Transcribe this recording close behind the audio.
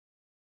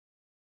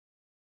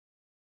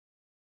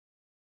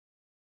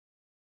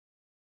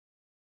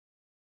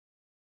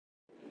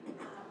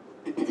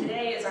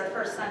Today is our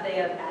first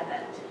Sunday of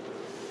Advent.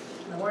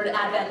 And the word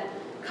Advent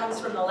comes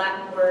from the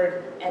Latin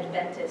word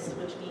adventus,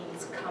 which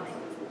means coming.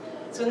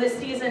 So in this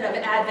season of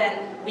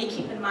Advent, we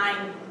keep in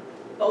mind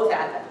both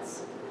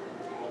Advents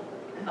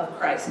of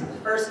Christ. The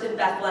first in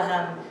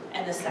Bethlehem,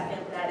 and the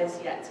second that is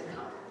yet to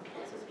come.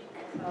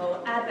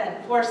 So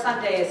Advent, 4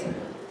 Sundays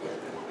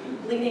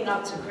leading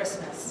up to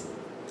Christmas.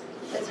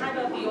 The time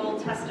of the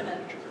Old Testament,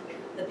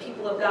 the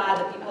people of God,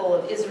 the people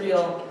of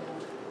Israel,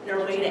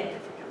 they're waiting,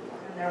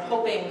 and they're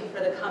hoping for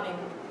the coming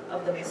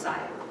of the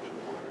Messiah.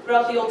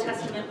 Throughout the Old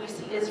Testament, we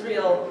see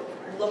Israel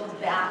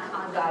look back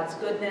on God's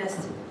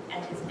goodness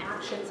and his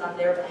actions on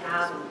their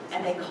behalf,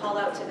 and they call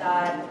out to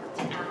God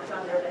to act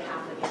on their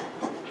behalf again.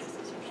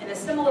 In a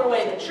similar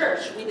way, the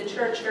church, we the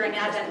church during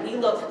Advent, we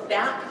look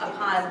back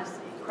upon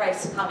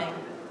Christ's coming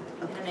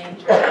in a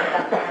manger in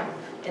Bethlehem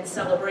in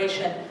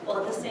celebration, while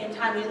at the same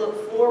time we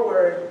look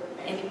forward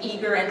in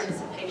eager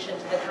anticipation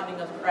to the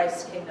coming of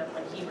Christ's kingdom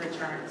when he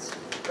returns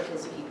for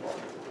his people.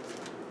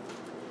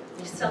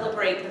 We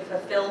celebrate the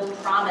fulfilled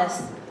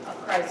promise of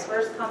Christ's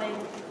first coming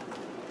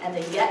and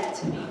the yet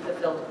to be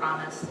fulfilled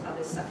promise of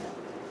his second.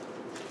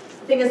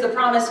 The thing is, the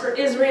promise for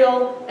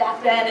Israel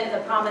back then and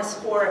the promise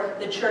for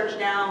the church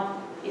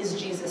now is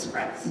Jesus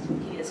Christ.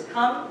 He has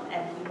come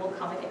and he will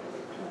come again.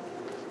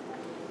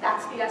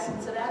 That's the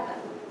essence of Advent.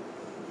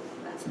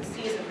 That's the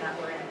season that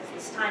we're in.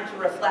 It's time to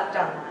reflect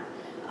on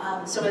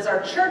that. So as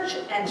our church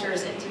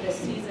enters into this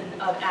season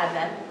of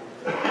Advent,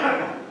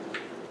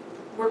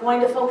 we're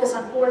going to focus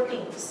on 4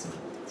 themes.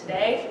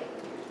 Today,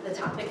 the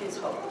topic is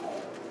hope.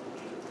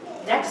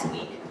 Next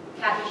week,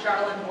 Kathy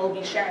Charlin will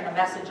be sharing a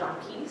message on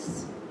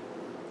peace.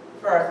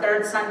 For our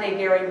 3rd Sunday,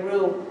 Gary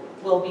Rue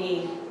will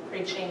be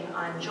preaching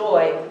on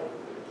joy.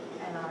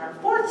 And on our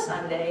 4th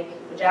Sunday,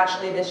 which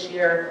actually this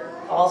year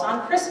falls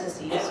on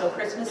Christmas Eve, so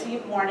Christmas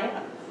Eve morning,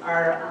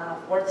 our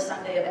 4th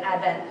Sunday of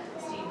Advent,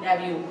 Steve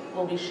Neville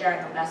will be sharing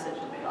a message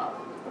of love.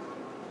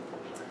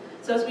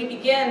 So as we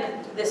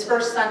begin this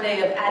first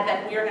Sunday of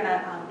Advent, we are going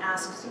to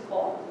ask Sue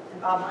Cole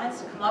and Bob Mines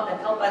to come up and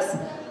help us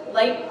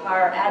light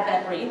our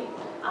Advent wreath.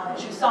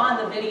 As you saw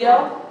in the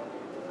video,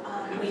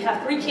 we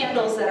have 3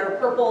 candles that are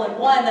purple and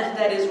 1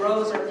 that is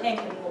rose or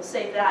pink, and we'll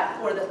save that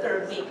for the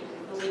 3rd week,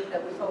 the week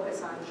that we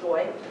focus on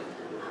joy.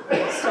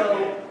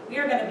 So we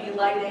are going to be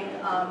lighting,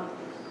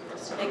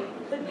 just to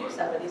make good use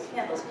out of these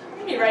candles,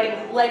 we're going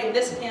to be lighting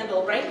this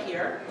candle right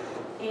here,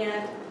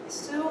 and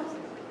Sue,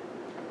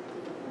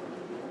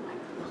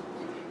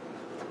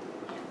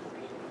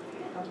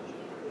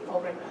 I'll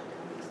bring that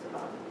down just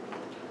above.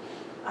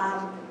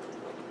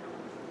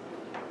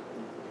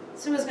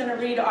 Sue is going to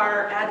read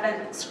our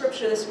Advent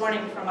scripture this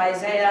morning from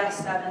Isaiah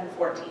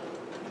 7:14.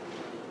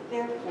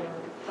 Therefore,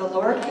 the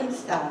Lord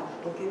himself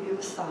will give you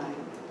a sign.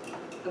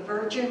 The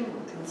virgin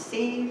will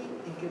conceive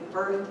and give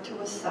birth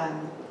to a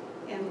son,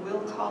 and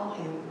will call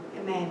him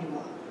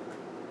Emmanuel.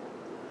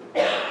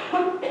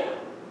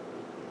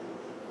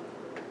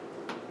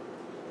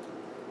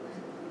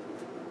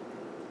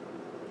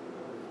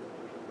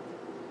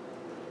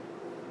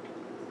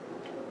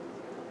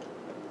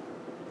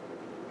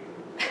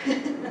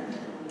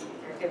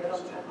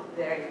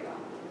 There you go.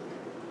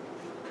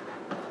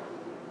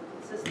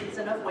 This is the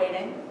season of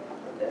waiting.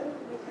 Good.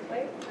 We can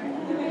wait. Right.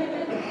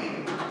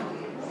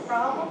 No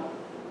problem.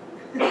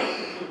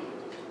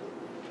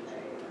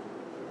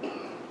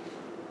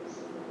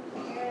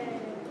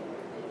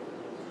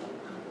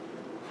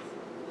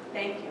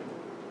 Thank you.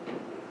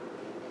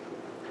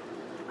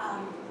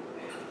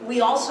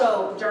 We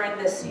also, during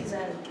this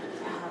season,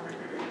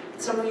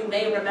 some of you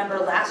may remember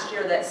last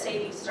year that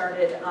Sadie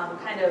started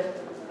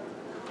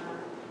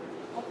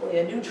hopefully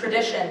a new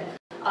tradition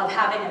of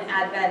having an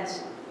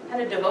Advent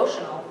kind of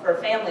devotional for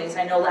families.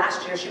 I know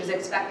last year she was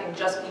expecting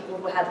just people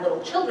who had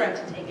little children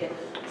to take it.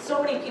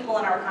 So many people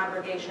in our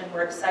congregation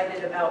were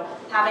excited about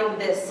having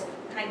this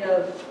kind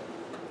of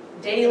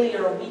daily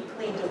or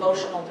weekly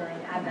devotional during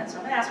Advent. So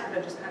I'm going to ask her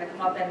to just kind of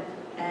come up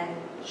and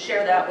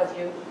share that with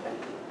you.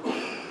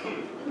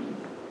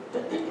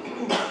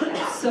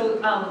 So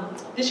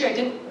this year I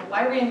didn't,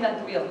 why reinvent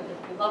the wheel?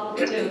 We love what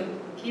we do,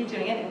 keep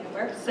doing it, and it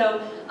works.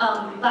 So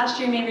last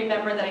year you may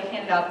remember that I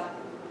handed out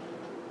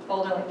a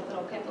folder, like a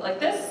little pamphlet like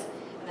this,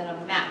 and then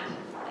a map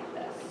like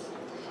this.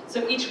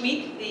 So each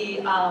week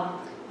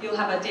you'll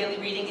have a daily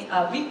reading,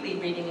 weekly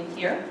reading in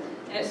here,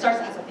 and it starts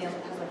as a family,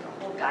 it has like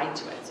a whole guide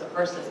to it. So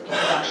first is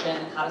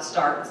introduction, how to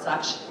start and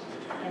such,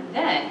 and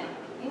then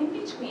in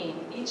between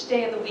each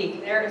day of the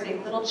week there is a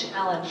little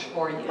challenge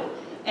for you.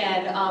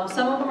 And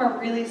some of them are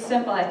really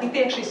simple. I think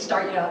they actually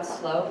start you out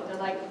slow. They're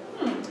like,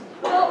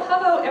 well, how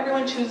about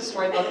everyone choose a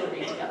storybook to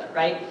read together,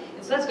 right?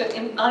 And so that's good.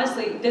 And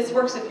honestly, this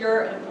works if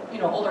you're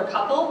an older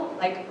couple.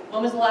 Like,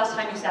 when was the last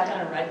time you sat down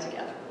and read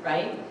together,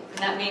 right? And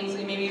that means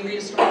maybe you read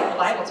a story from the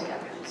Bible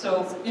together.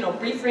 So,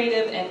 be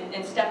creative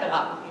and step it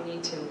up if you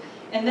need to.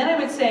 And then I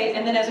would say,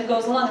 and then as it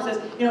goes along, it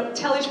says,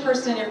 tell each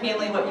person in your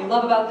family what you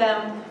love about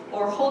them,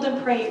 or hold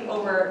and pray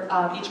over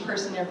each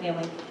person in your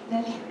family.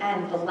 And then at the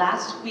end, the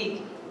last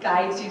week,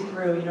 guides you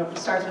through, it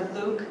starts with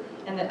Luke,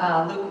 and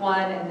Luke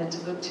 1, and then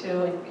to Luke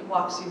 2, and it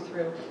walks you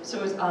through. So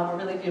it was a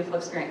really beautiful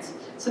experience.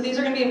 So these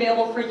are going to be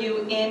available for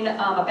you in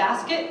a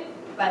basket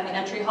by the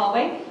entry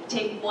hallway.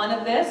 Take one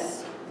of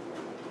this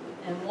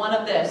and one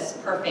of this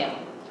per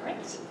family,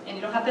 right? And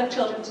you don't have to have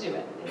children to do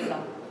it.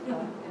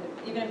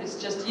 Even if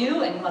it's just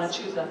you and you want to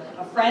choose a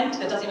friend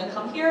that doesn't even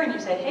come here and you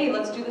say, hey,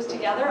 let's do this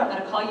together. I'm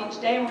going to call you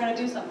each day and we're going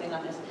to do something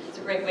on this. It's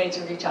a great way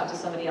to reach out to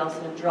somebody else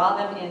and draw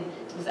them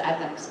into this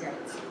Advent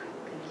experience.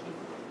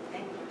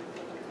 Thank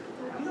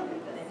you.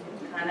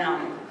 I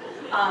know.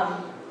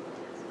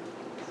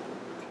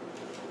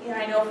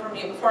 I know for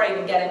me, before I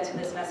even get into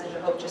this message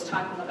of hope, just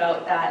talking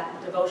about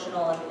that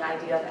devotional and the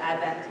idea of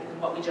Advent,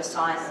 even what we just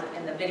saw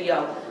in the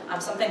video,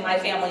 something my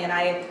family and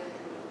I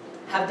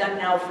have done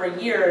now for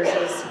years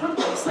is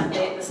the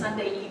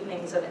Sunday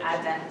evenings of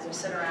Advent, we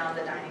sit around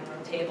the dining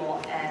room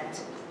table and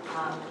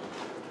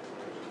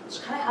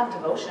just kind of have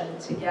devotion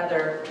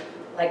together,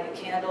 light a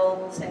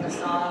candle, sing a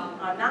song.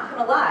 I'm not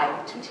going to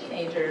lie, 2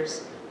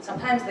 teenagers,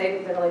 sometimes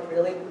they're like,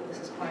 really, this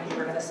is corny,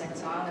 we're going to sing a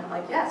song? And I'm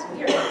like, yes,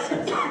 we are going to sing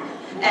a song.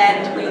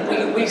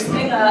 And we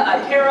sing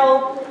a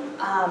carol,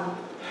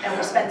 and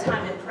we spend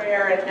time in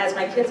prayer. And as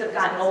my kids have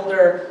gotten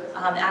older,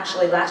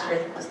 actually last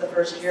year was the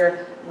first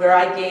year where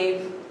I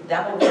gave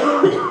them a week.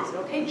 I said,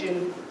 okay,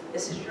 Jude,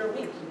 this is your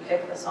week. You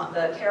pick the song,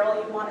 the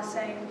carol you want to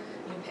sing,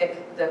 you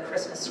pick the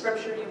Christmas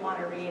scripture you want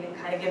to read, and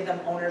kind of give them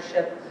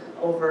ownership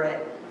over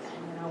it.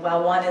 And,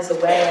 while one is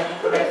away, I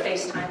think we're going to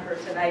FaceTime her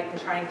tonight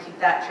and try and keep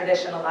that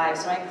tradition alive.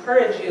 So I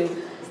encourage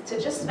you to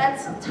just spend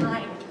some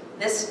time.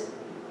 This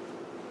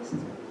is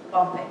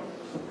bumping.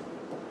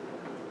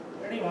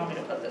 Where do you want me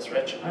to put this,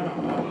 Rich? I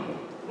don't know.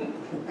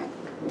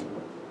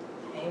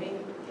 Maybe,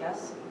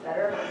 yes,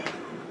 better.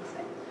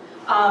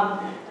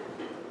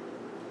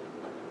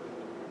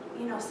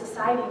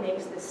 Society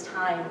makes this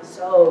time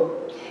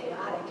so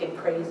chaotic and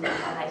crazy,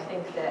 and I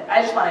think that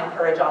I just want to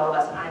encourage all of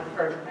us, and I'm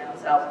encouraging my own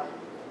self,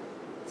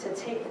 to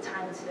take the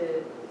time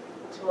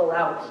to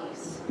allow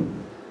peace,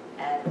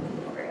 and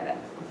forget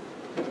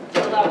it,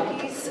 to allow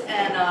peace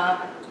and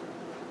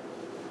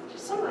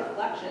just some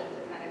reflection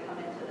to kind of come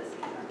into this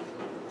season.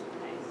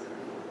 Nice.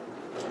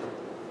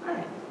 All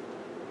right.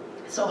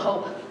 So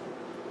hope.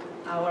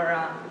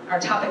 Our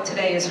topic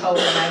today is hope,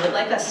 and I would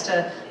like us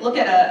to look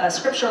at a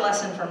scripture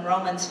lesson from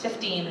Romans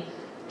 15,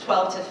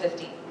 12 to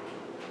 15.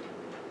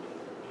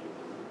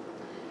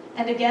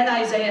 And again,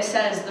 Isaiah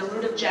says, the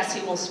root of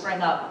Jesse will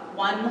spring up,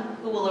 one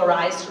who will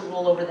arise to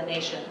rule over the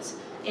nations.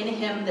 In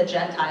him the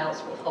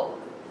Gentiles will hope.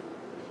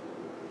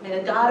 May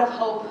the God of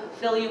hope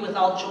fill you with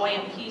all joy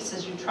and peace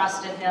as you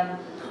trust in him,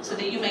 so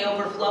that you may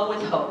overflow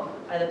with hope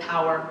by the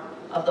power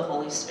of the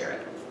Holy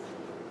Spirit.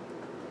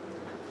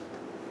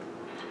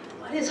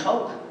 What is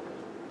hope?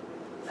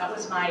 That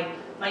was my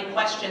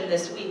question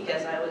this week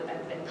as I've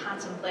been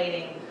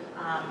contemplating.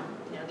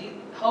 The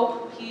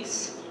hope,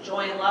 peace,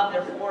 joy, and love.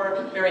 They're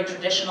 4 very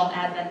traditional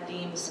Advent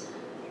themes.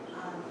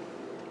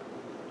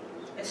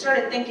 I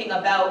started thinking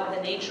about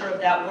the nature of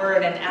that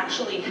word and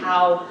actually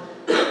how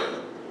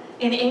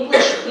in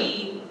English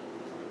we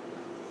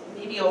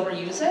maybe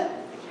overuse it.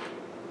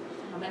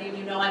 Many of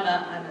you know I'm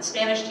a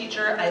Spanish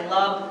teacher. I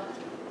love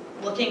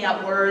looking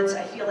at words.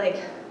 I feel like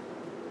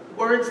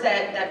words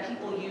that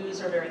people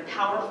use are very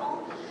powerful.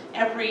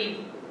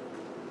 Every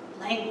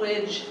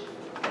language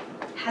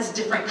has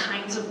different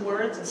kinds of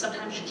words, and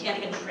sometimes you can't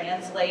even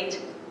translate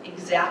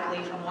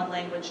exactly from one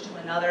language to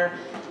another.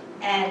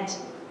 And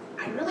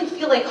I really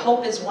feel like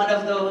hope is one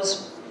of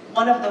those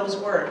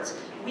words.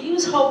 We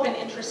use hope in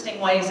interesting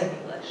ways in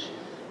English.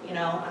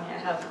 I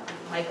have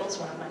Michael's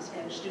one of my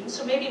Spanish students,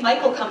 so maybe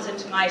Michael comes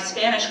into my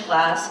Spanish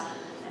class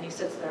and he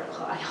sits there,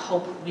 I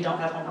hope we don't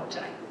have homework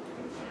tonight.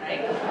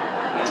 Right?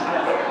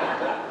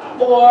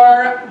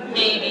 Or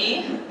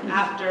maybe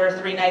after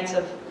 3 nights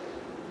of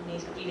me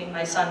feeding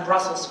my son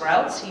Brussels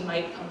sprouts, he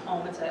might come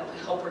home and say, I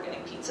hope we're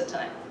getting pizza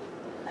tonight.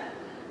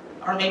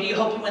 Or maybe you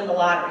hope you win the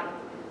lottery.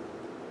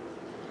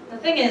 The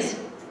thing is,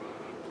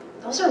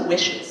 those are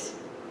wishes,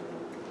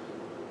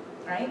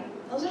 right?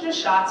 Those are just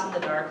shots in the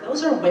dark.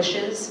 Those are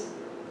wishes.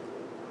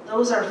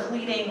 Those are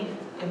fleeting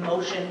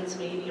emotions,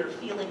 maybe, or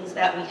feelings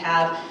that we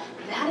have.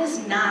 That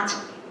is not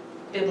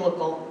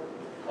biblical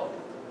hope.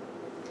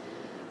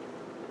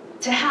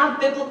 To have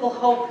biblical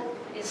hope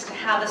is to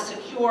have a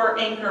secure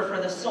anchor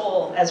for the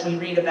soul, as we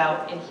read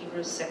about in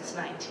Hebrews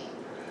 6:19.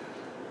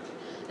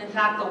 In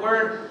fact, the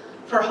word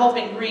for hope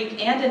in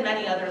Greek and in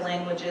many other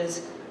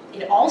languages,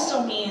 it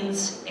also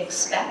means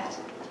expect,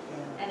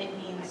 and it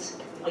means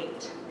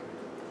wait.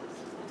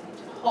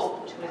 To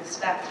hope, to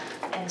expect,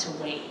 and to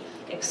wait.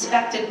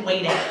 Expected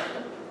waiting.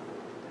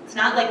 It's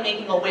not like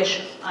making a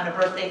wish on a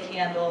birthday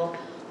candle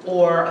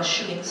or a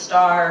shooting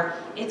star.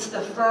 It's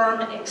the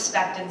firm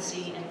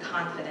expectancy and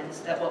confidence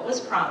that what was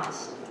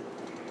promised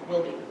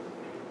will be.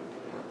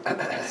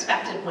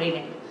 Expected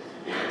waiting.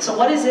 So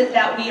what is it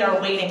that we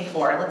are waiting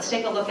for? Let's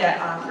take a look at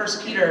 1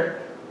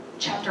 Peter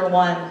chapter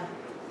 1,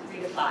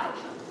 3-5.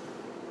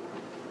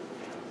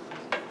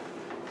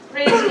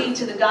 Praise be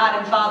to the God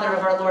and Father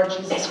of our Lord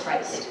Jesus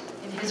Christ.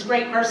 In his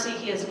great mercy,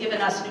 he has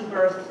given us new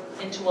birth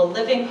into a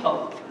living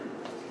hope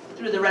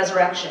through the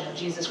resurrection of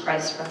Jesus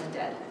Christ from the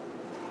dead,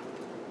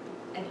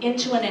 and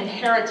into an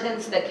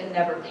inheritance that can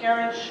never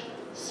perish,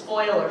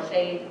 spoil, or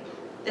fade.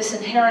 This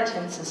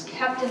inheritance is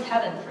kept in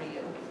heaven for you,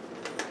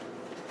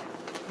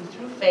 who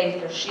through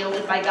faith are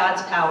shielded by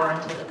God's power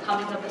until the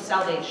coming of the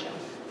salvation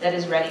that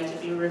is ready to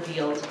be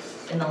revealed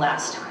in the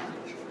last time.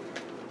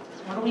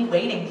 So what are we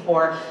waiting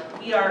for?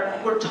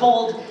 We're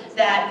told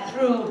that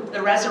through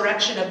the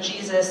resurrection of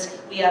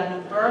Jesus, we have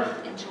new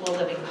birth into a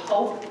living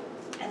hope,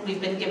 and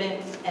we've been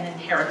given an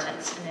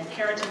inheritance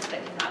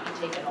that cannot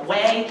be taken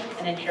away,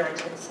 an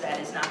inheritance that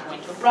is not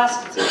going to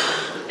rust, it's not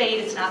going to fade,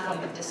 it's not going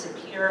to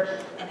disappear,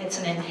 and it's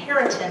an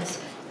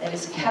inheritance that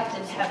is kept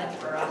in heaven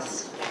for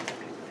us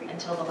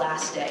until the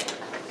last day.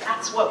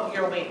 That's what we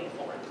are waiting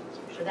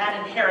for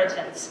that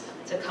inheritance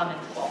to come in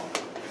full.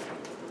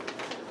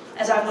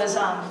 As I was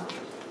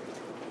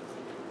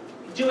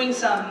doing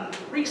some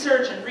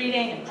research and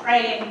reading and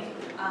praying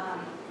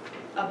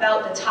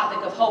about the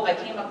topic of hope, I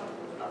came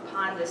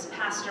upon this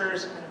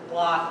pastor's kind of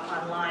blog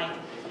online,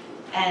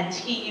 and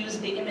he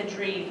used the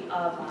imagery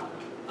of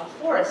a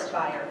forest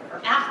fire,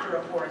 or after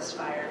a forest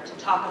fire, to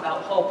talk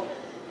about hope.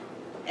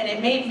 And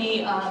it made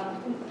me,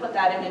 put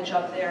that image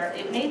up there,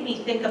 it made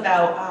me think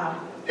about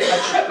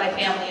a trip my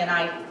family and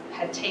I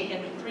had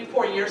taken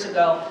 3-4 years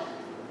ago.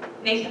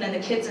 Nathan and the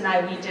kids and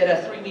I, we did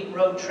a 3-week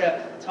road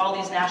trip to all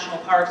these national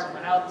parks and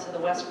went out to the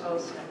West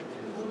Coast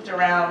and looped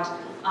around.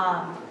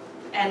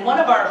 And one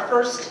of our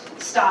first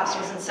stops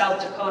was in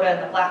South Dakota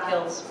in the Black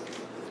Hills.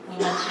 We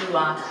went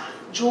to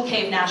Jewel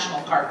Cave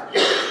National Park.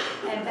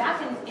 And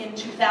back in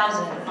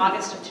 2000,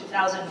 August of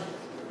 2000,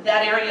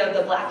 that area of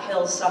the Black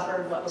Hills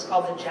suffered what was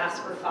called the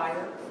Jasper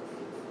Fire.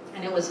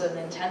 And it was an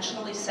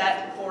intentionally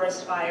set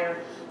forest fire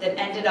that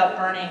ended up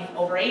burning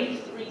over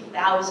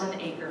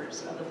 83,000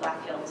 acres of the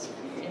Black Hills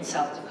in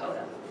South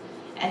Dakota.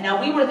 And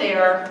now we were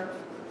there,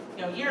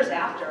 years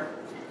after,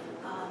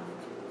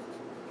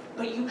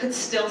 but you could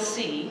still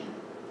see,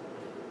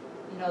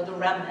 the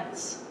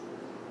remnants,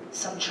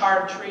 some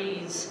charred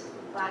trees,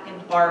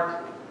 blackened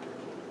bark.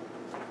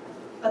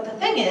 But the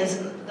thing is,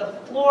 the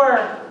floor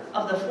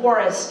of the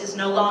forest is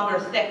no longer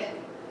thick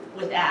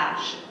with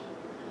ash.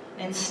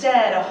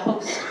 Instead, a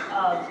host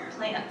of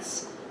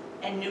plants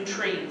and new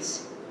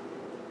trees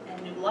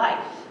and new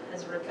life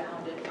has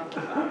rebounded from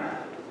the fire.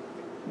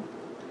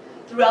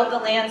 Throughout the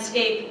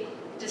landscape,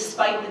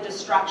 despite the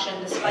destruction,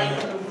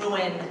 despite the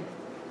ruin,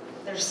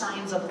 there's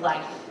signs of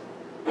life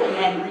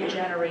and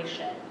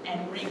regeneration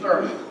and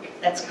rebirth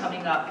that's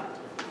coming up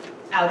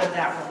out of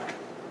that ruin.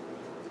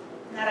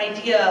 And that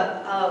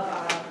idea of,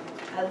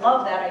 I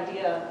love that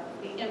idea,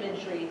 the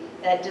imagery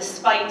that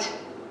despite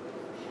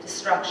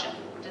destruction,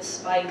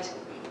 despite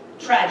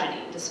tragedy,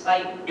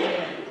 despite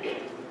ruin,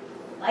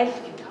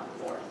 life can come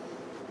forth.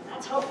 And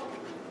that's hope.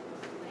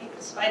 Right?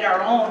 Despite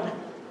our own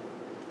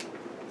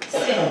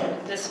sin,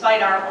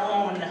 despite our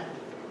own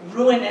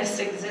ruinous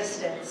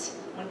existence,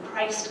 when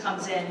Christ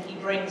comes in, he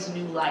brings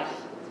new life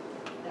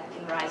that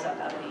can rise up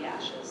out of the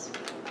ashes.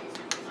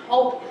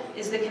 Hope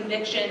is the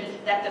conviction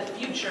that the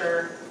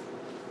future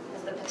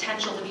has the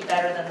potential to be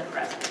better than the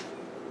present.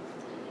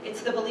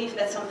 It's the belief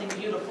that something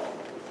beautiful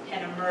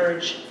can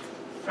emerge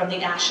from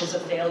the ashes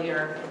of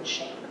failure and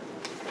shame.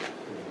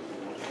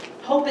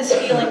 Hope is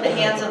feeling the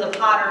hands of the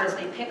potter as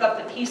they pick up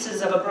the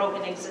pieces of a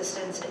broken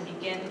existence and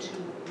begin to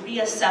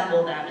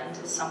reassemble them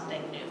into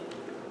something new.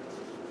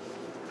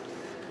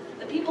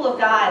 The people of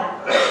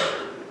God,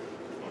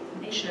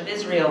 the nation of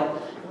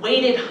Israel,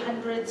 waited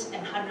hundreds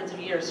and hundreds of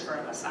years for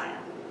a Messiah.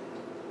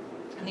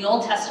 And the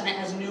Old Testament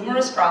has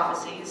numerous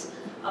prophecies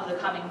of the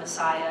coming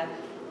Messiah,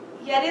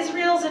 yet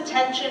Israel's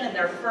attention and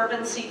their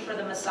fervency for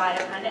the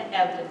Messiah kind of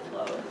ebbed and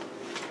flowed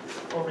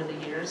over the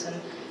years. And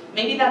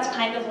maybe that's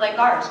kind of like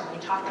ours when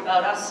we talked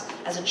about us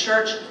as a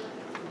church,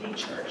 the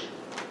church,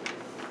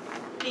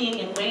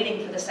 being and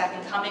waiting for the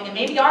second coming. And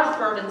maybe our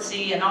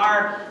fervency and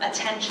our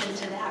attention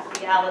to that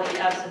reality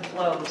ebbs and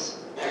flows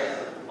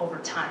over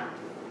time.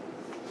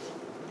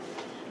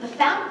 The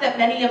fact that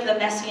many of the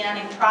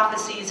messianic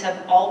prophecies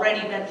have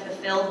already been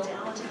fulfilled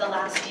down to the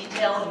last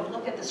detail, and you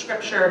look at the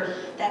scripture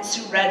that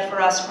Sue read for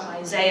us from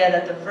Isaiah,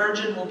 that the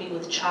virgin will be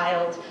with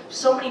child,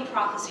 so many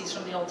prophecies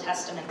from the Old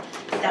Testament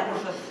that were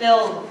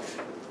fulfilled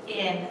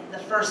in the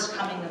first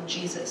coming of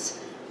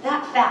Jesus.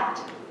 That fact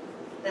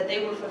that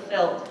they were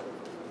fulfilled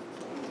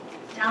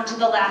down to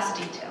the last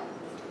detail,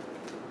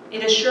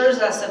 it assures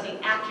us of the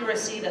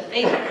accuracy, the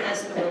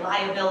faithfulness, the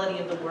reliability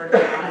of the Word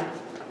of God.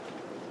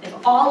 If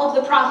all of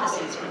the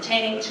prophecies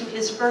pertaining to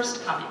his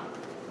first coming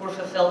were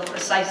fulfilled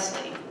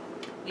precisely,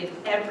 we have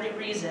every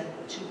reason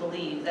to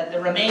believe that the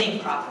remaining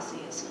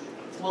prophecies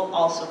will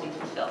also be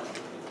fulfilled,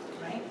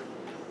 right?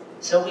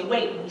 So we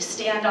wait, we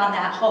stand on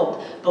that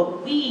hope,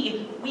 but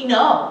we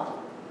know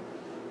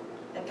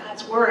that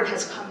God's word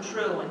has come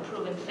true and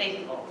proven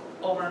faithful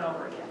over and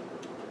over again.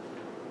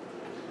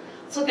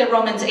 Let's look at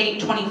Romans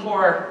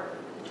 8:24-25.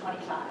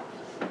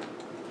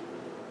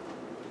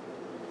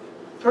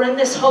 For in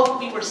this hope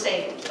we were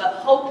saved, but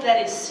hope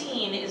that is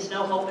seen is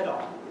no hope at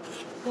all.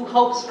 Who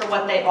hopes for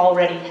what they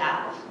already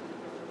have?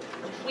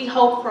 But if we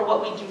hope for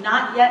what we do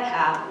not yet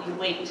have, we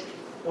wait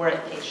for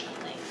it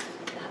patiently.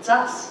 That's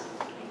us.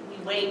 We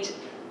wait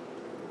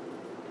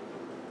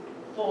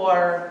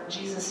for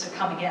Jesus to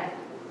come again.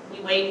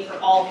 We wait for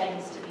all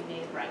things to be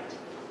made right.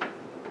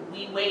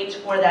 We wait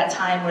for that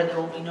time where there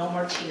will be no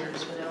more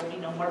tears, where there will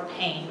be no more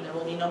pain, there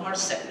will be no more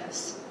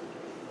sickness.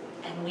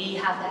 And we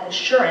have that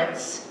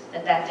assurance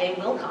that that day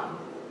will come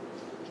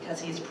because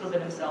he's proven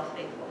himself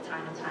faithful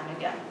time and time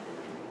again.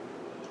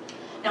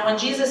 Now, when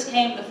Jesus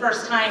came the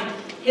first time,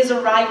 his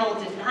arrival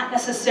did not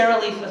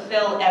necessarily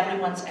fulfill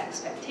everyone's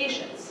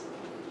expectations.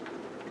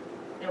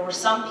 There were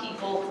some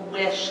people who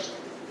wished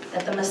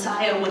that the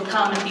Messiah would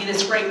come and be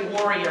this great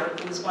warrior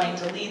who was going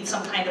to lead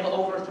some kind of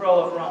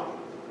overthrow of Rome.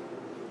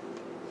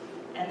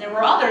 And there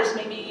were others,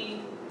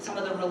 maybe some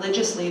of the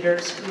religious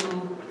leaders,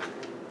 who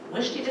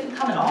wished he didn't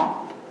come at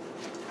all.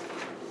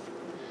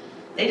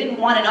 They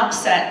didn't want an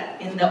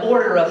upset in the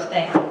order of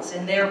things,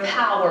 in their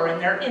power, in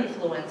their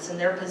influence, in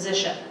their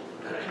position.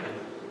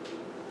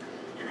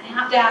 And I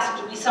have to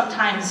ask, do we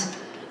sometimes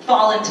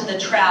fall into the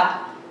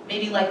trap,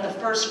 maybe like the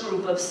first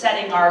group, of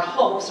setting our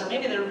hopes, or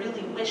maybe they're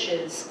really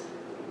wishes,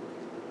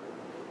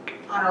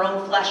 on our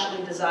own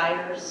fleshly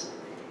desires,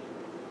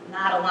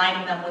 not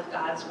aligning them with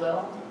God's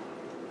will?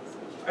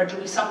 Or do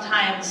we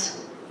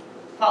sometimes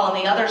fall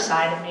on the other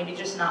side and maybe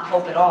just not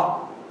hope at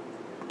all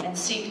and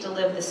seek to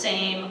live the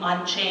same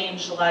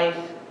unchanged life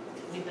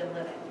we've been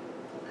living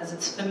because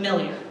it's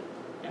familiar?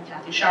 And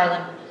Kathy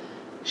Charlin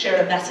shared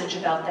a message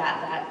about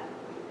that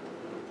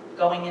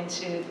going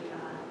into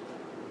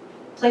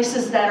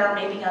places that are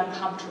maybe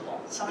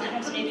uncomfortable.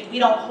 Sometimes maybe we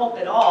don't hope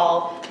at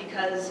all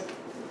because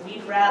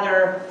we'd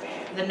rather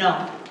the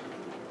known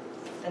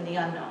than the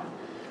unknown.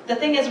 The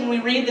thing is, when we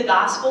read the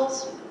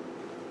Gospels,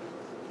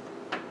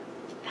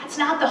 that's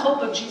not the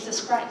hope of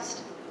Jesus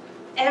Christ.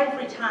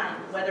 Every time,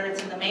 whether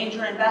it's in the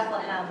manger in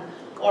Bethlehem,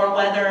 or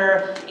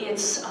whether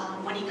it's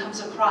when he comes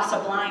across a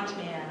blind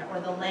man or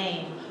the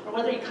lame, or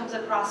whether he comes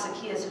across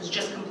Zacchaeus who's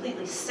just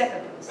completely sick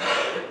of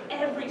himself,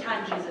 every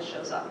time Jesus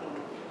shows up,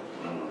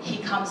 he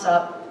comes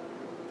up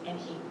and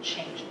he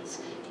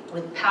changes.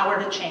 With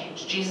power to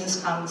change,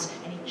 Jesus comes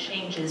and he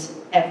changes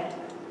everything.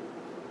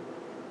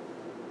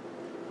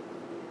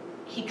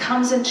 He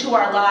comes into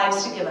our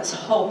lives to give us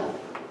hope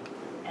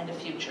and a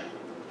future.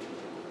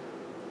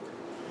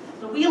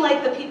 But we,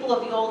 like the people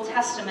of the Old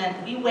Testament,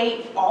 we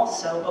wait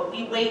also, but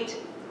we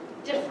wait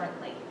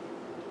differently.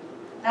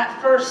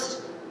 That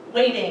first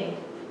waiting,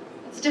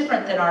 it's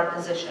different than our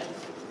position.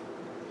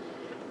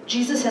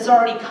 Jesus has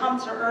already come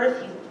to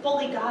earth. He's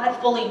fully God,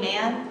 fully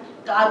man,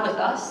 God with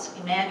us,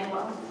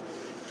 Emmanuel.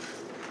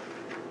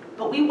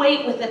 But we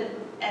wait with an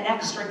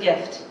extra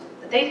gift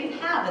that they didn't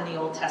have in the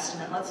Old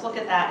Testament. Let's look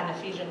at that in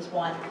Ephesians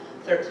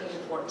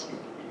 1:13-14.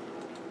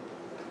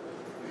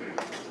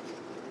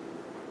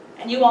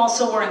 And you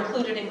also were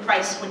included in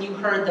Christ when you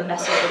heard the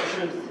message of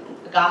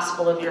truth, the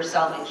gospel of your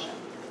salvation.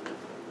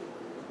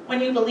 When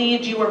you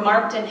believed, you were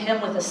marked in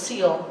him with a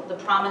seal, the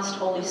promised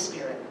Holy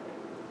Spirit,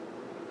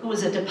 who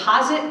is a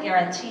deposit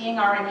guaranteeing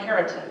our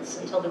inheritance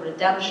until the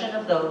redemption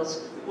of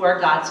those who are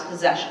God's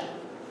possession,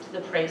 to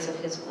the praise of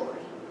his glory.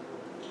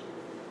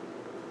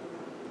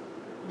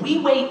 We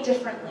wait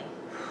differently.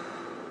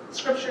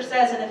 Scripture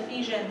says in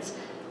Ephesians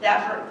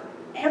that for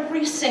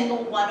every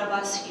single one of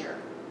us here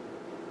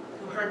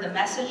who heard the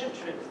message of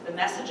truth, the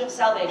message of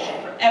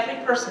salvation, for every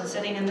person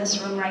sitting in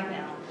this room right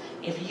now,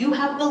 if you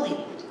have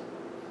believed,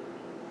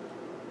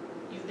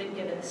 you've been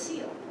given a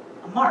seal,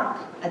 a mark,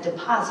 a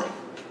deposit.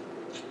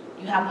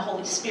 You have the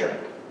Holy Spirit.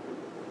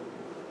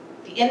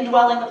 The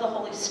indwelling of the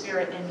Holy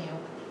Spirit in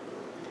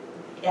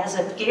you as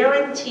a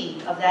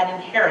guarantee of that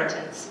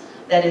inheritance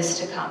that is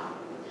to come.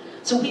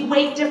 So we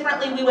wait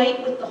differently. We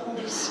wait with the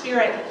Holy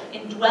Spirit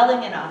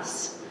indwelling in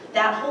us.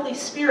 That Holy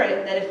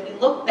Spirit that, if we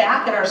look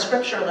back at our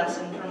scripture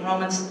lesson from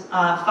Romans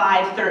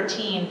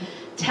 5:13,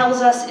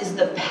 tells us is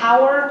the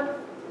power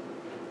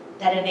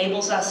that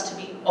enables us to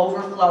be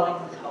overflowing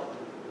with hope.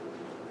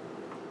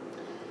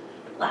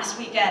 Last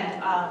weekend,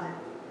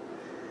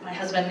 my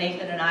husband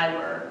Nathan and I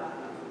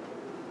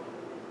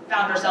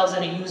found ourselves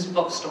in a used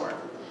bookstore.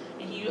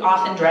 And he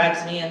often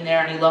drags me in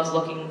there, and he loves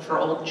looking for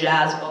old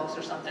jazz books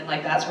or something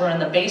like that. So we're in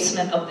the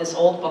basement of this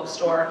old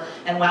bookstore,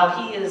 and while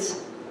he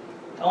is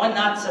going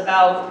nuts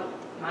about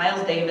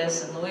Miles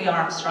Davis and Louis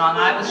Armstrong,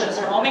 I was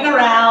just roaming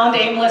around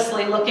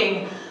aimlessly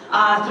looking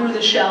through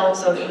the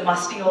shelves of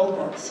musty old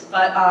books.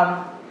 But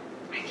I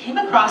came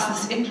across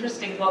this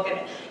interesting book, and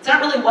it's not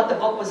really what the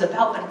book was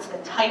about, but it's the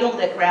title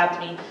that grabbed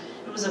me.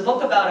 It was a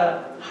book about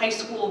a high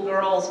school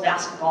girls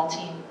basketball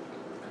team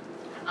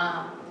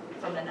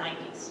from the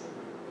 90s.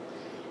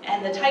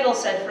 And the title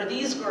said, "For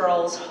these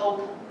girls,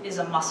 hope is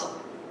a muscle."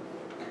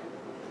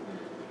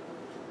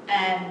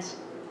 And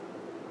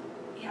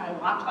I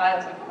walked by, I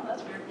was like, oh,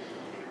 that's weird.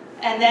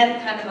 And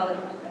then kind of I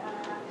went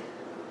back,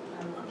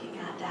 I'm looking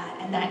at that,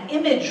 and that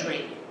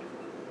imagery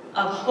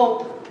of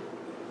hope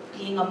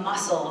being a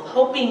muscle, of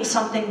hope being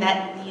something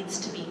that needs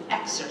to be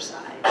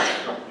exercised,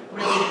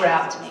 really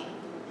grabbed me.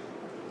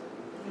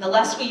 And the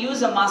less we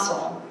use a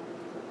muscle,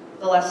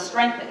 the less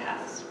strength it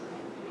has.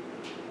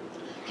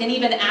 can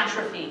even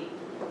atrophy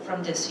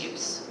from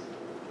disuse.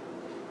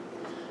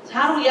 So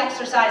how do we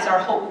exercise our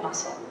hope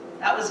muscle?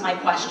 That was my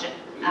question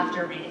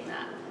after reading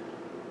that.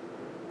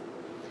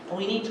 And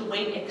we need to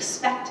wait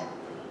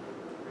expectantly,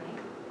 right?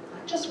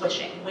 Not just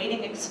wishing,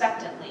 waiting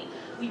expectantly.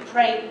 We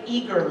pray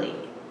eagerly,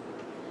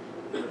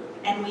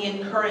 and we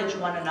encourage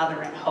one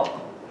another in hope.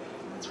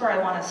 That's where I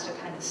want us to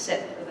kind of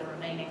sit for the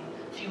remaining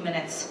few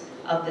minutes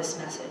of this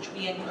message.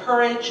 We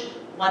encourage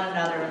one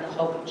another in the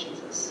hope of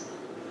Jesus.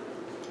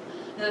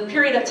 Now, the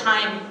period of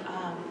time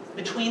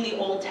between the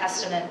Old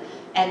Testament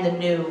and the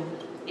New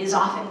is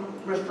often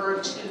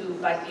referred to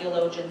by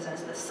theologians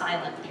as the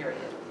silent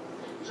period.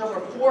 There's over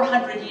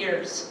 400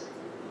 years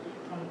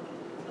from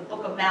the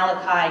book of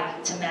Malachi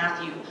to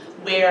Matthew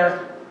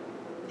where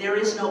there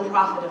is no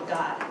prophet of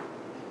God.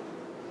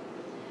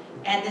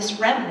 And this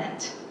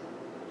remnant,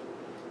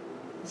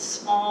 this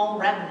small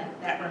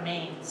remnant that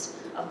remains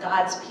of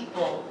God's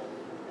people,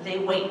 they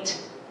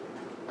wait.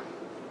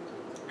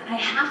 And I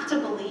have to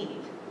believe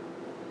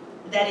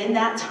that in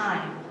that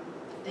time,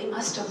 they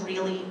must have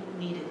really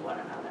needed one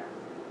another.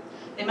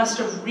 They must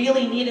have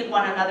really needed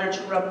one another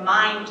to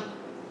remind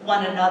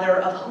one another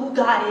of who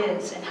God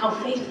is and how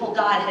faithful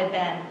God had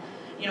been.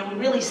 You know, we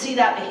really see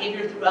that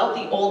behavior throughout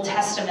the Old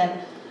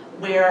Testament,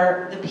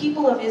 where the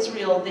people of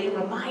Israel, they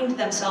remind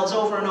themselves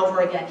over and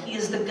over again, He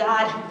is the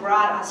God who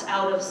brought us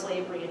out of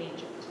slavery in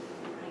Egypt.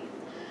 Right?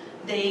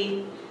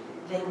 They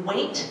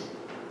wait,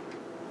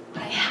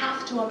 but I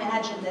have to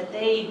imagine that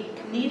they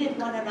needed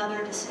one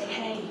another to say,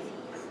 hey,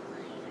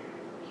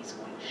 He's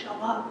going to show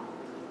up.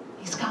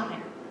 He's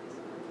coming.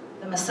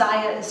 The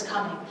Messiah is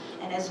coming.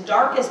 And as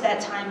dark as that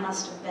time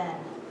must have been,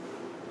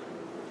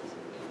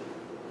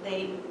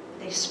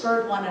 they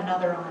spurred one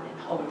another on in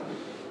hope.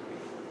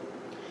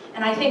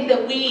 And I think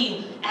that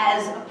we,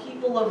 as a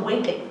people of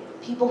waiting,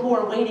 people who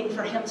are waiting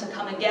for Him to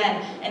come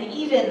again, and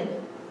even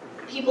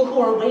people who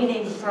are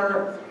waiting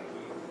for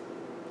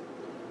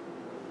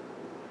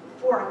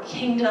a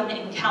kingdom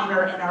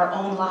encounter in our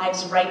own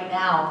lives right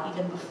now,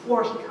 even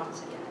before He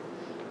comes again,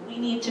 we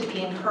need to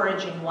be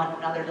encouraging one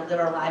another to live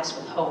our lives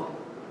with hope.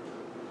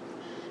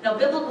 Now,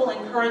 biblical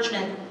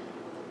encouragement,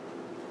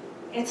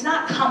 it's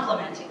not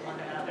complimenting one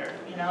another,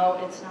 you know?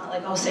 It's not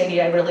like, oh,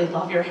 Sadie, I really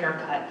love your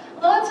haircut.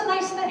 Well, that's a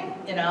nice thing,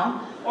 you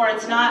know? Or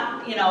it's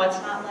not, you know,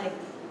 it's not like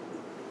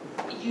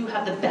you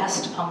have the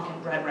best pumpkin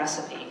bread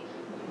recipe,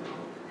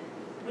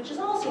 which is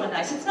also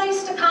it's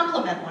nice to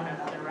compliment one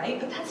another,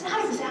 right? But that's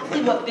not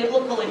exactly what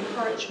biblical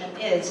encouragement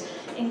is.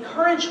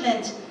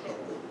 Encouragement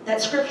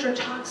that Scripture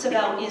talks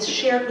about is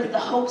shared with the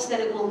hopes that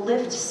it will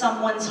lift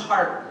someone's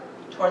heart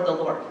toward the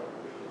Lord.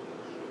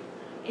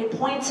 It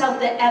points out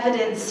the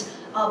evidence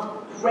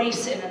of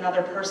grace in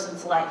another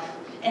person's life,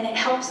 and it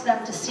helps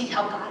them to see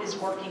how God is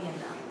working in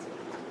them.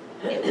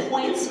 It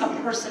points a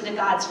person to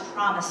God's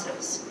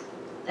promises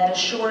that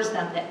assures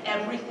them that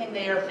everything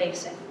they are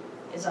facing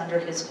is under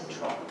His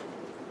control.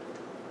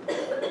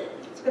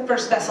 Let's look at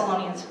 1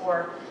 Thessalonians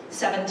 4,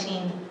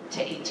 17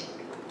 to 18.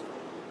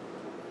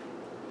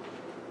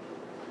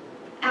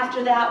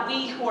 After that,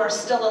 we who are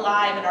still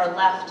alive and are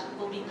left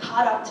will be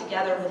caught up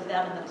together with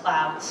them in the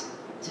clouds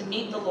to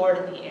meet the Lord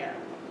in the air.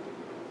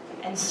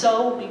 And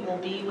so we will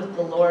be with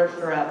the Lord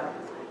forever.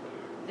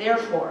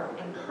 Therefore,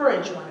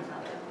 encourage one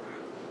another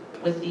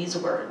with these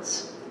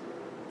words.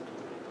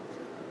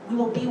 We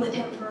will be with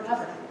Him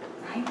forever,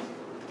 right?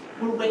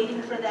 We're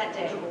waiting for that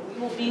day where we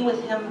will be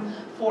with Him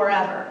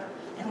forever.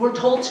 And we're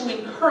told to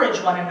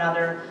encourage one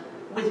another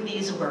with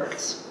these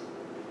words.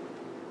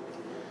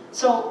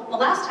 So the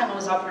last time I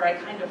was up here, I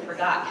kind of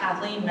forgot.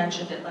 Kathleen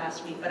mentioned it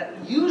last week, but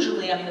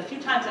usually, I mean, the few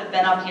times I've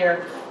been up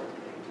here,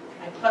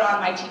 I put on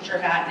my teacher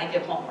hat and I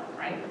give homework,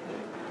 right?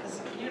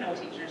 Because you know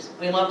teachers,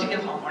 we love to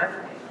give homework.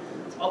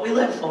 It's what we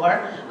live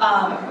for.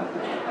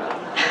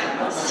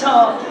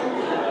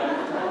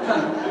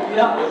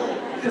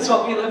 Yeah, it's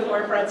what we live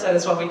for. Fred said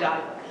it's what we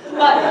die.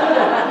 But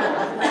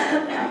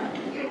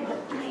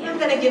I am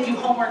going to give you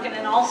homework, and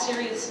in all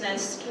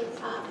seriousness,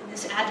 in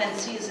this Advent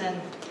season,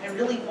 I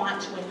really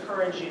want to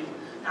encourage you.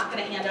 I'm not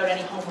going to hand out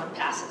any homework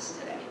passes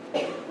today.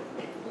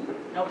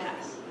 No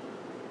pass.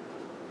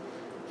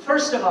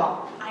 First of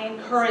all, I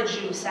encourage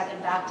you,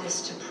 Second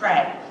Baptist, to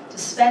pray, to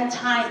spend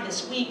time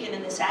this week and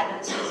in this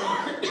Advent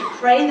season to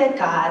pray that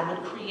God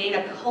would create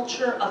a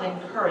culture of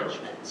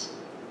encouragement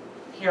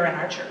here in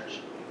our church,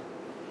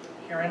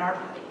 here in our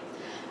body.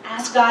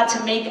 Ask God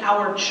to make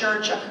our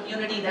church a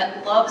community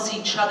that loves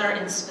each other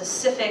in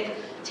specific,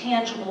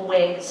 tangible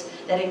ways,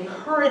 that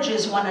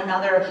encourages one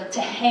another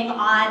to hang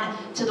on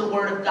to the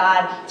Word of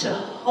God, to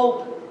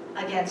hope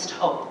against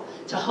hope,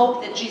 to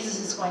hope that Jesus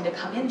is going to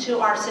come into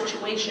our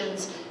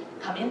situations,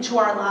 come into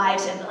our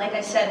lives, and like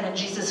I said, when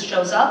Jesus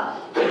shows up,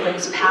 He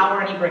brings power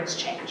and He brings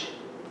change.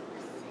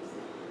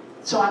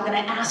 So I'm going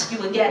to ask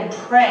you again,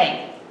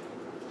 pray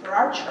for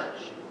our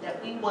church,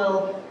 that we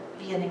will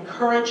be an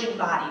encouraging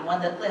body,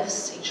 one that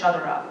lifts each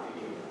other up.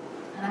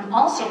 And I'm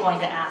also going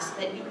to ask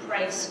that you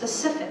pray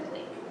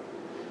specifically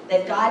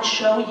that God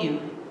show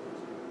you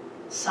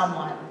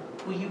someone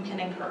who you can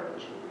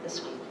encourage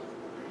this week.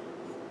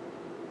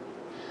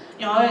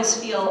 You know, I always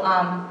feel,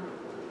 I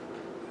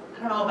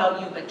don't know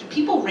about you, but do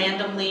people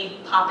randomly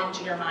pop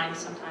into your mind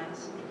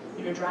sometimes?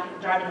 You're driving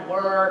to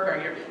work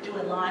or you're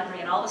doing laundry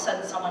and all of a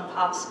sudden someone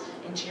pops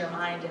into your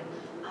mind. And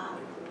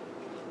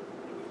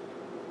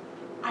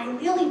I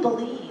really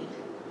believe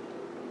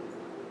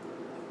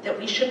that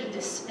we shouldn't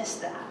dismiss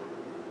that.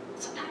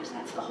 Sometimes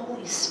that's the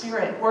Holy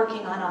Spirit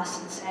working on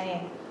us and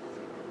saying,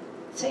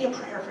 say a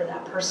prayer for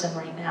that person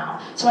right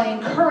now. So I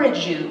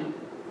encourage you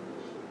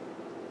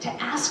to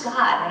ask God,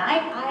 and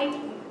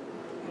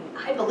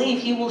I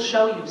believe He will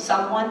show you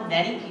someone,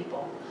 many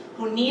people,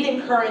 who need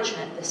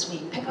encouragement this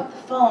week. Pick up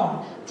the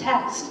phone,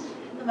 text,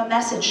 send them a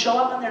message, show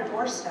up on their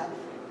doorstep.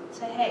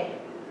 Say, hey,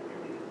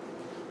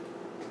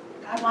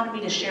 God wanted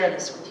me to share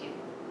this with you.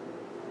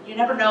 You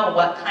never know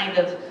what kind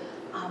of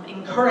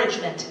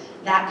encouragement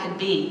that could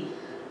be.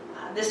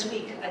 This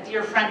week, a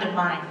dear friend of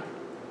mine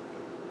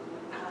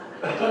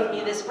gave me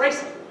this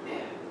bracelet,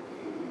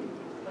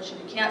 which if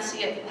you can't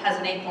see it, has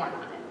an acorn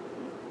on it.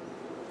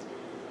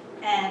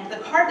 And the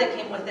card that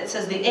came with it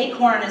says, the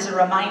acorn is a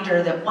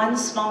reminder that one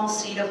small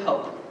seed of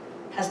hope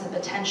has the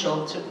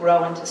potential to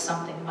grow into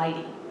something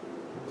mighty.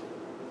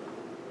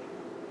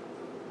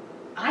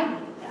 I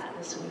needed that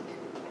this week.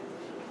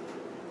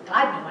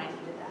 God knew I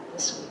needed that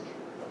this week.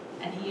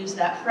 And He used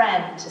that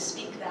friend to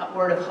speak that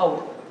word of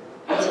hope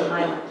into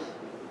my life.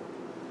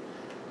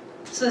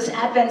 So this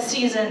Advent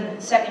season,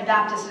 Second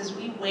Baptist, as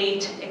we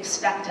wait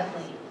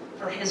expectantly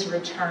for His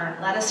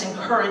return, let us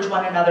encourage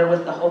one another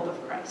with the hope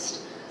of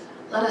Christ.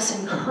 Let us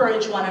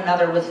encourage one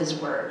another with His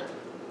word.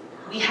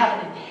 We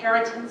have an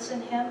inheritance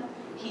in Him.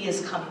 He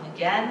is coming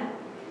again,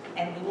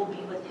 and we will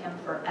be with Him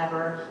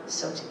forever.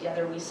 So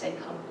together we say,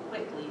 come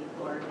quickly,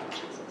 Lord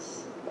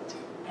Jesus.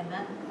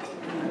 Amen.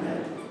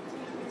 Amen.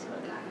 Let's go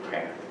to God in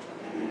prayer.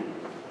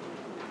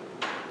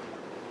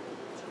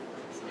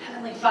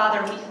 Heavenly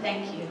Father, we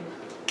thank You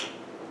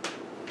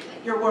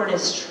that Your word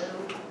is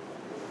true.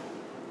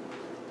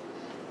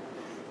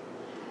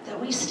 That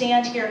we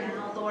stand here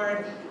now,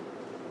 Lord,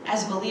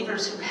 as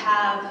believers who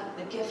have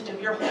the gift of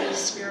Your Holy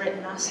Spirit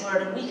in us,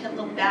 Lord, and we can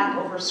look back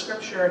over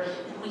Scripture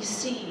and we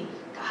see,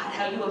 God,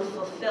 how You have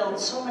fulfilled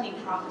so many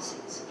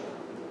prophecies.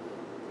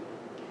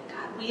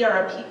 God, we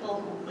are a people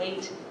who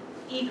wait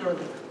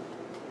eagerly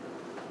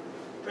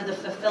for the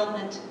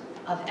fulfillment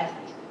of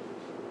everything.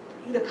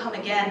 For You to come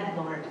again,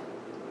 Lord,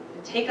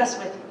 and take us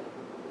with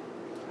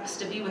You, for us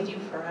to be with You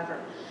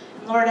forever.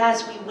 And Lord,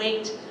 as we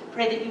wait,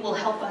 pray that You will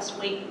help us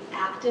wait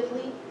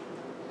actively.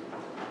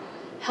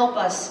 Help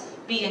us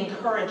be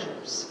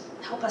encouragers.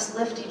 Help us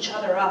lift each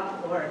other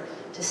up, Lord,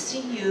 to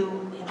see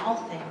You in all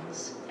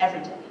things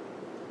every day.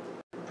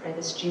 We pray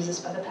this, Jesus,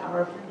 by the power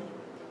of Your name.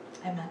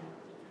 Amen.